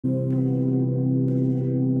Every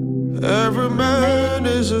man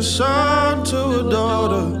is a son to a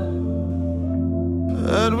daughter,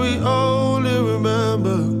 and we only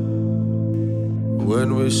remember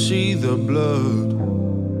when we see the blood.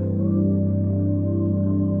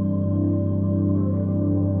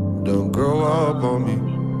 Don't grow up on me.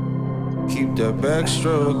 Keep that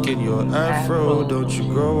backstroke in your afro. Don't you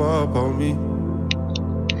grow up on me.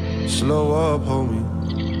 Slow up, homie.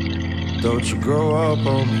 Don't you grow up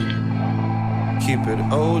on me. Keep it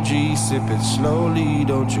OG, sip it slowly.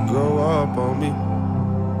 Don't you grow up on me.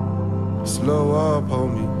 Slow up,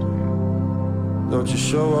 homie. Don't you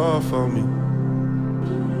show off on me.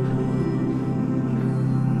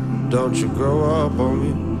 Don't you grow up on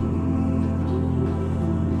me.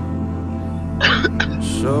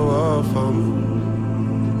 Show off on me.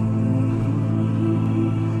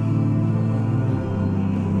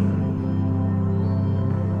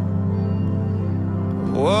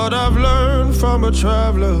 What I've learned from a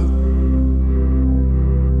traveler: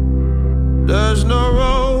 there's no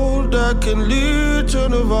road that can lead to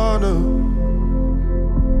nirvana.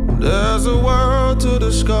 There's a world to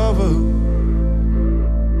discover,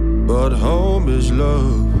 but home is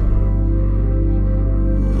love.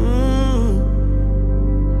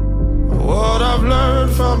 What I've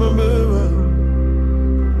learned from a mirror: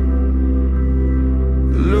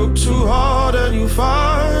 look too hard and you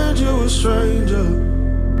find you a stranger.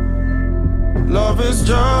 Love is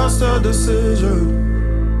just a decision.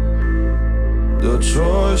 The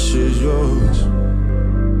choice is yours.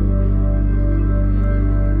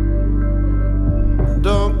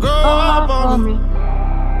 Don't go up on me.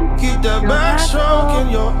 Keep that backstroke in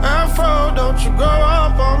your afro. Don't you go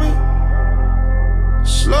up on me.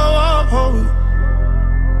 Slow up, homie.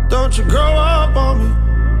 Don't you grow up on me.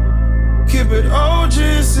 Keep it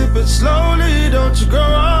OG, sip it slowly. Don't you grow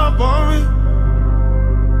up on me.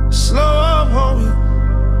 Slow up, homie.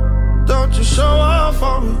 Don't you show off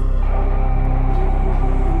on me.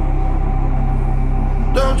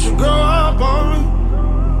 Don't you grow up on me.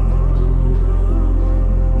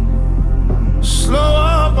 Slow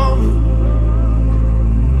up on me.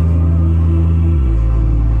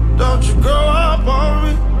 Don't you grow up on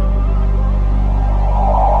me.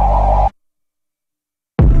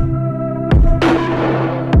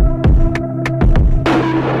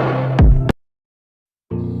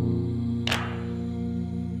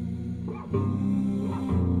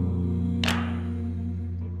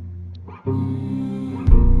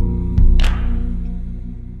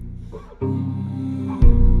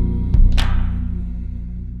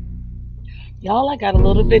 Y'all, I got a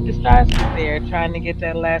little bit distracted there trying to get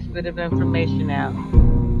that last bit of information out.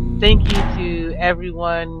 Thank you to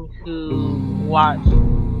everyone who watched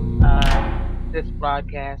this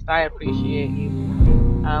broadcast. I appreciate you.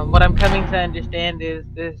 What I'm coming to understand is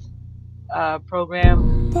this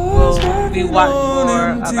program will be watched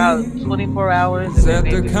for about 24 hours, and then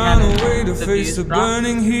maybe kind of the views drop.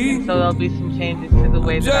 And so there'll be some changes to the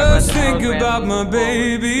way that I run the program moving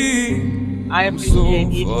forward. I appreciate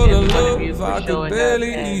each and every one of you for showing up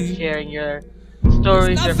and sharing your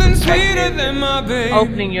stories, your perspectives, and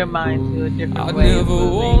opening your mind to a different way of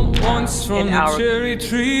moving in our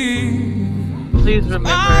community. Please remember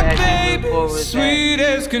as you move forward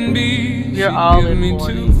that you're all in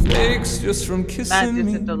mourning, not just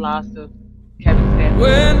at the loss of Kevin Samuels.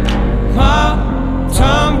 When my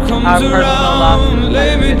time comes around,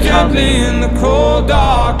 lay me gently in the cold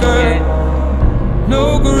dark earth.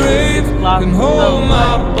 No grave can hold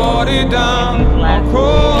my body down. I'll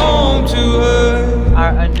crawl home to her.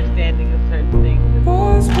 Our understanding of certain things.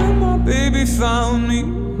 Boys, when my baby found me,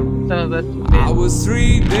 some of us I was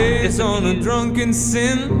 3 days on a drunken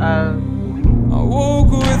sin. I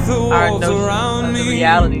woke with the walls around me. The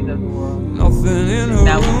realities of the world. Nothing in her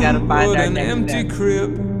now room we gotta find but our an next empty step.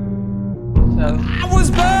 crib. So I was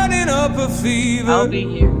burning up a fever. I'll be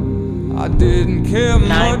here. I didn't care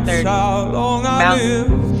much how long I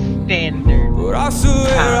lived. Standard. But I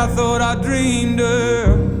swear I thought I dreamed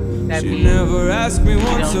her. She never asked me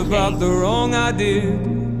once about the wrong I did.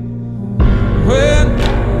 When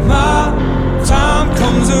my time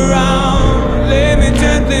comes around, lay me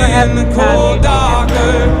gently in the cold dark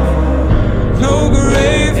earth. No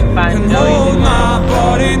grave can hold my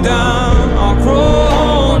body down. I'll crawl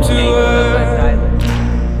home to her.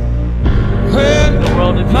 When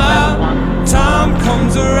my time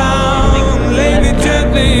comes around, lay me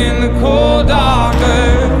gently in the cold dark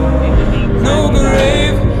earth. No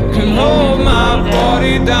grave can hold my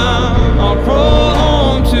body down. I'll crawl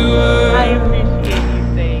home to her. I appreciate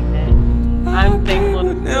you saying that. I'm thankful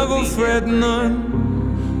to never fret none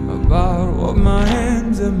about what my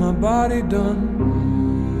hands and my body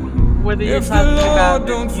done. whether you're If the talking about Lord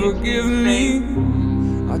this don't forgive YouTube me, space,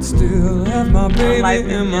 I'd still have my baby life in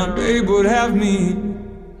and my general. babe would have me.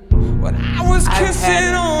 When I was I've had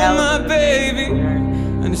kissing an on my amazing baby, journey.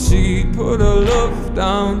 and she put her love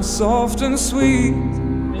down soft and sweet.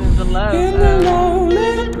 There's the love In the of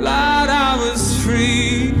lonely light I was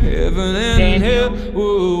free. Heaven and hell Daniel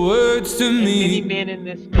were words to and many me. men in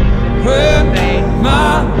this space that When say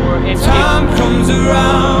my we're in time ignorance comes of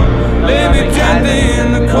around, lay me loving gently either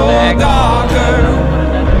in because the we don't cold actually love dark. one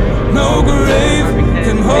another, No grave or because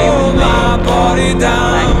can they hold would my say body that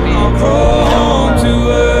black down. I'll men crawl don't home to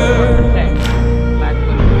love or her. protect black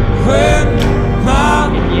women. When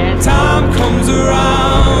my And yet, time comes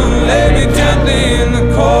around, lay me gently in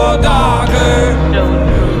the cold dark. show and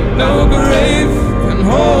prove by No the grave Bible can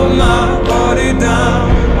hold my body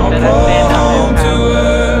down. I'll that I crawl stand up home to empowered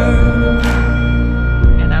her.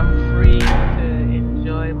 and I'm free to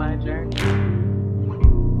enjoy my journey.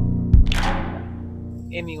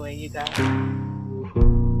 Anyway, you guys,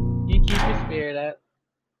 you keep your spirit up.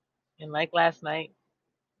 And like last night,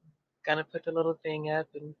 gonna put the little thing up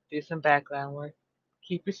and do some background work.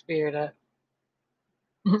 Keep your spirit up.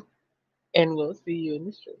 And we'll see you in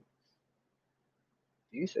the street.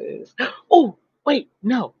 Deuces. Oh, wait,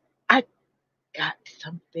 no. I got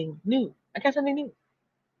something new.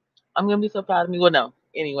 I'm gonna be so proud of me. Well, no.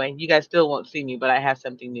 Anyway, you guys still won't see me, but I have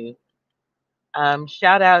something new.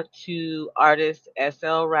 Shout out to artist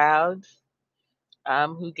SL Rouds,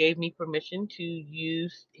 who gave me permission to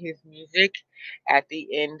use his music at the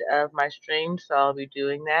end of my stream. So I'll be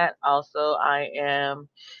doing that. Also, I am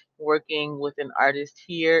working with an artist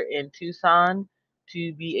here in Tucson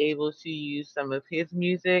to be able to use some of his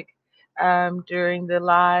music during the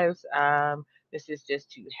lives. This is just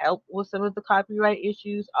to help with some of the copyright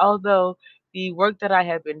issues, although the work that I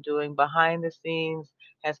have been doing behind the scenes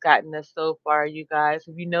has gotten us so far, you guys.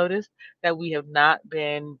 Have you noticed that we have not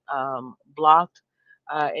been blocked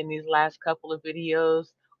in these last couple of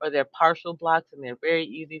videos, or they're partial blocks and they're very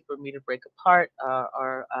easy for me to break apart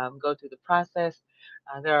or go through the process?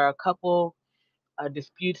 There are a couple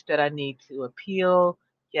disputes that I need to appeal,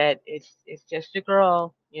 yet it's just your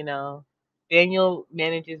girl, you know. Daniel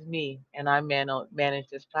manages me, and I manage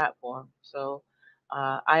this platform. So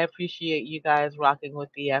I appreciate you guys rocking with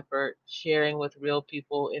the effort, sharing with real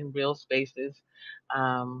people in real spaces.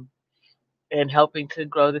 Um, and helping to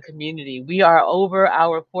grow the community. We are over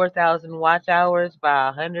our 4,000 watch hours by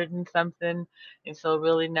 100 and something. And so,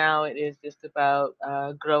 really, now it is just about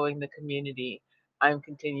growing the community. I'm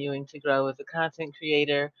continuing to grow as a content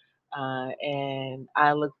creator, and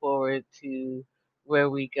I look forward to where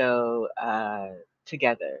we go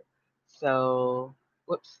together. So,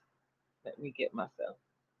 whoops, let me get myself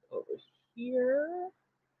over here.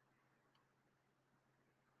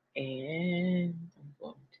 And I'm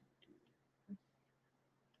going to.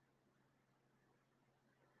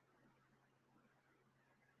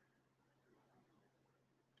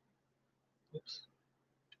 Whoops.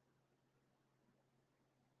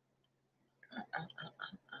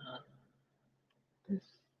 This.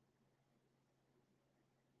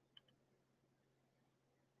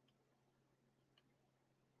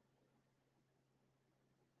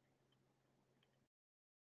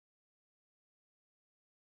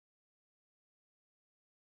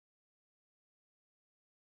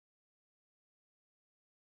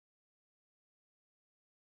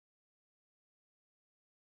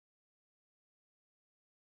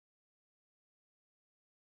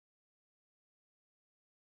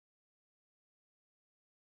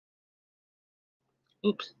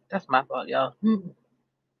 Oops, that's my fault, y'all.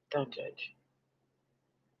 Don't judge.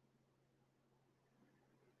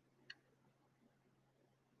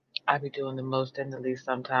 I be doing the most and the least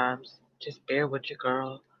sometimes. Just bear with your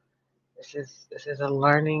girl. This is a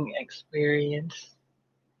learning experience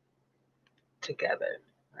together,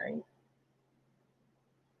 right?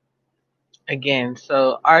 Again,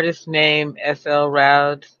 so artist name SL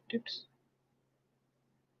Rouds. Oops.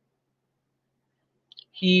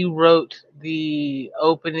 He wrote the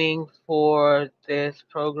opening for this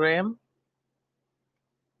program.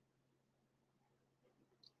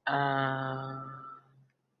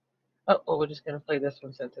 We're just gonna play this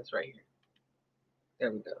one since it's right here.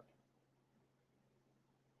 There we go.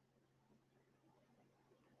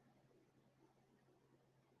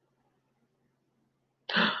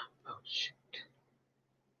 Oh shoot.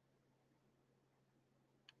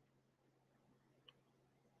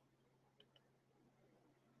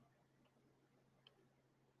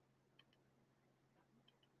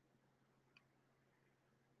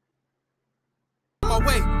 My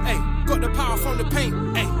way, hey, got the power from the paint,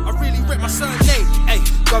 hey, I really rip my surname, hey,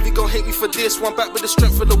 Govy gon' hate me for this one, back with the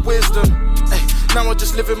strength of the wisdom. Ay, now I'm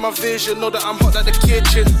just living my vision, know that I'm hot like the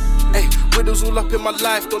kitchen. Ay, riddles all up in my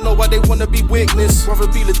life, don't know why they wanna be witness. Rather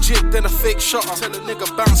be legit than a fake shot. Tell a nigga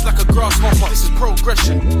bounce like a grasshopper. This is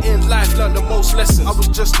progression, in life learn the most lessons. I was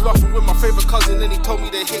just laughing with my favorite cousin and he told me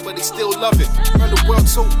they hate but they still love it. Man, the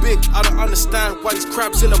world's so big, I don't understand why these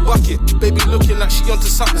crabs in a bucket. Baby looking like she onto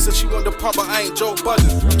something, said she want the pump but I ain't Joe Budden.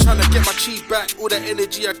 I'm trying to get my chi back, all that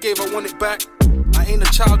energy I gave, I want it back. I ain't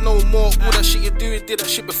a child no more, all that shit you doing, did that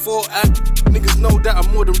shit before, niggas know that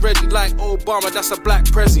I'm more than ready, like Obama, that's a black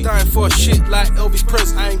prezi. Dying for a shit like Elvis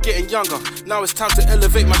Presley, I ain't getting younger, now it's time to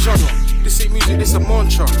elevate my genre. This ain't music, this a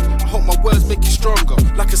mantra, I hope my words make you stronger,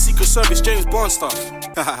 like a Secret Service James Bond stuff.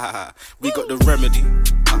 We got the remedy,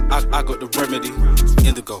 I got the remedy,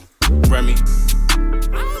 Indigo, Remy,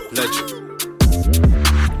 legend.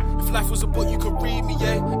 If life was a book, you could read me,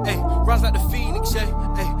 yeah. Ay, rise like the phoenix, yeah.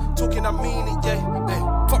 Ay, talking, I mean it, yeah.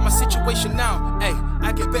 Ay, fuck my situation now, ay.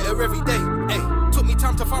 I get better every day, ay. Took me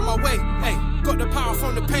time to find my way, ay. Got the power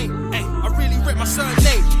from the pain, ay. I really rip my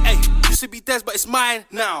surname, ay. Used to be theirs, but it's mine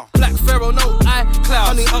now. Black Pharaoh, no iCloud.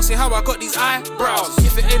 Honey asking how I got these eyebrows.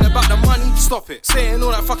 If it ain't about the money, stop it. Saying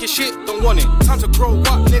all that fucking shit, don't want it. Time to grow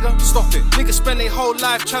up, nigga, stop it. Niggas spend their whole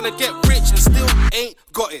life trying to get rich and still ain't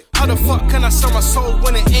got it. How the fuck can I sell my soul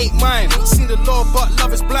when it ain't mine? Ain't seen the law, but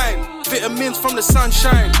love is blind. Vitamins from the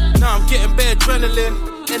sunshine. Now I'm getting bare adrenaline.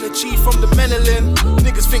 Energy from the Menelin.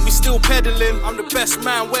 Niggas think we still peddling. I'm the best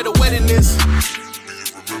man where the wedding is.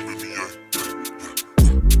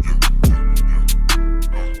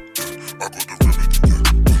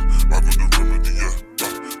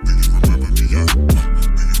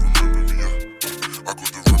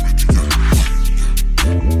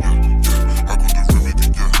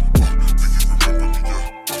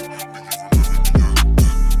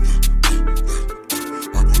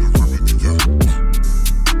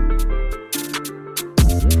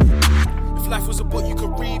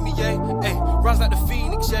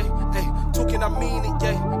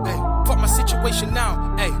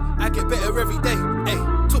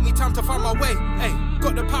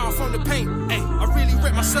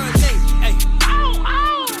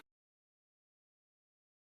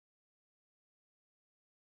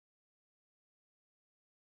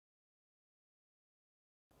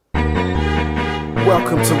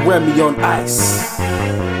 Welcome to Remy on Ice.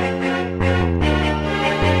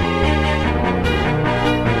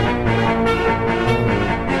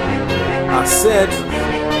 I said,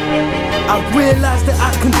 I realized that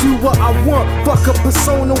I can do what I want. Fuck a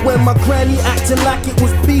persona when my granny acting like it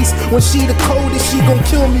was peace. When she the coldest, she gon'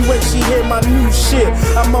 kill me when she hear my new shit.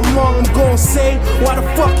 And my mom gon' say, why the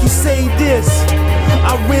fuck you say this?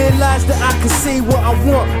 I realized that I can say what I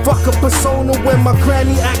want. Fuck a persona when my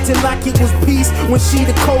granny acting like it was peace. When she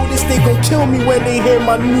the coldest, they gon' kill me when they hear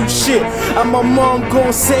my new shit. And my mom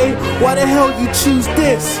gon' say, why the hell you choose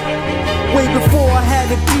this? Way before I had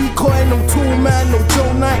a decoy, no tool man, no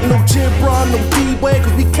Joe Knight, no Jim Brown, no D-Boy.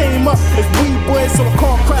 Cause we came up as weed boys, so I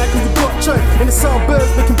can't cry cause we got church. And the suburbs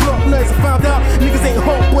making block noise. I found out niggas ain't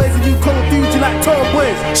hot boys and you Call of Duty like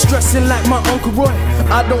tomboys. Stressing like my Uncle Roy.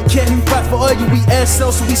 I don't care who fight for oil, we air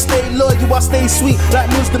cells so we stay loyal. I stay sweet like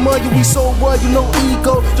Mr. Murray, we so royal, no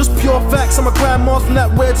ego. Just pure facts, I'm a grandmaster from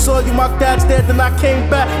that red soil. My dad's dead, then I came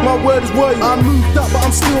back, my word is royal. I moved up but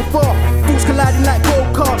I'm still far. Fools colliding like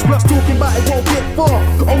go-karts, plus talking about it won't get far.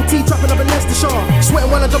 OT trapping up in Leicestershire,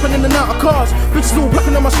 sweating while I'm jumping in and out of cars. Bitches all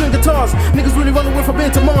rocking on my string guitars. Niggas really running away from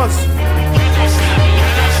being to Mars.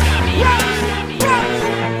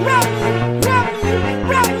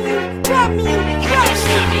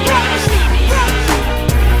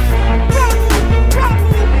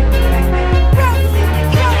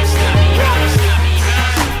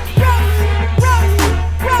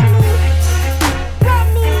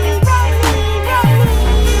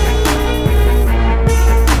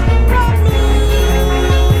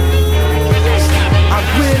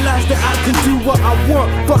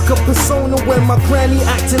 Fuck a persona when my granny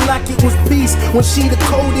acting like it was peace. When she the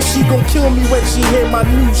coldest, she gon' kill me when she hear my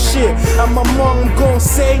new shit. And my mom gon'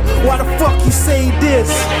 say, why the fuck you say this?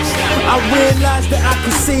 I realized that I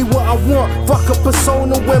can say what I want. Fuck a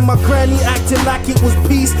persona when my granny acting like it was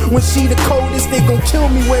peace. When she the coldest, they gon' kill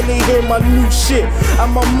me when they hear my new shit.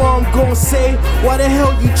 And my mom gon' say, why the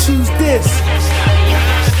hell you choose this?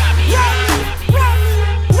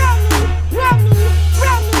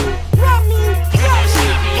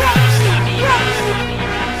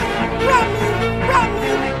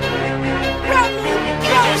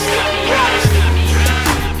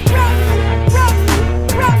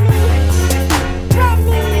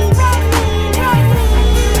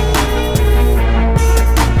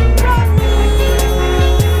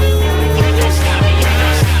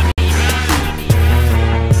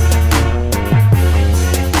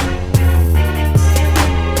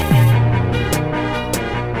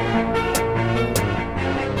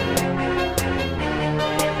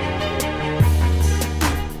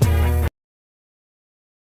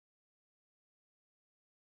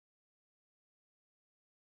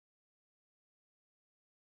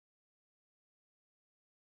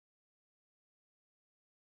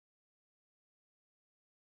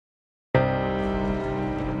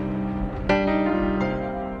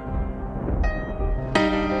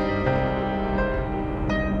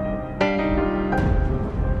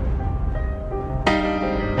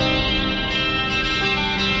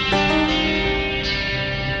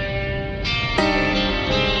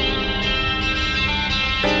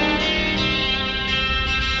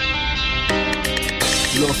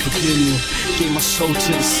 Lord forgive me. Gave my soul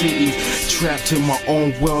to the city, trapped in my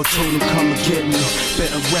own world, told him come and get me.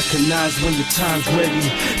 Better recognize when the time's ready.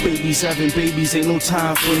 Babies having babies, ain't no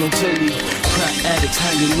time for no telly. Crack addicts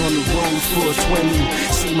hanging on the road for a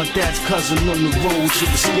 20. See my dad's cousin on the road,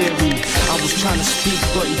 shit was scary. I was trying to speak,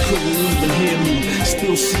 but he couldn't even hear me.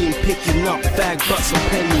 Still see him picking up bag butts and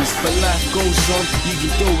pennies. But life goes on,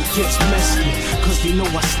 even though it gets messy. Cause they know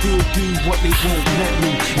I still do what they won't let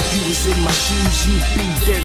me. If you was in my shoes, you'd be dead.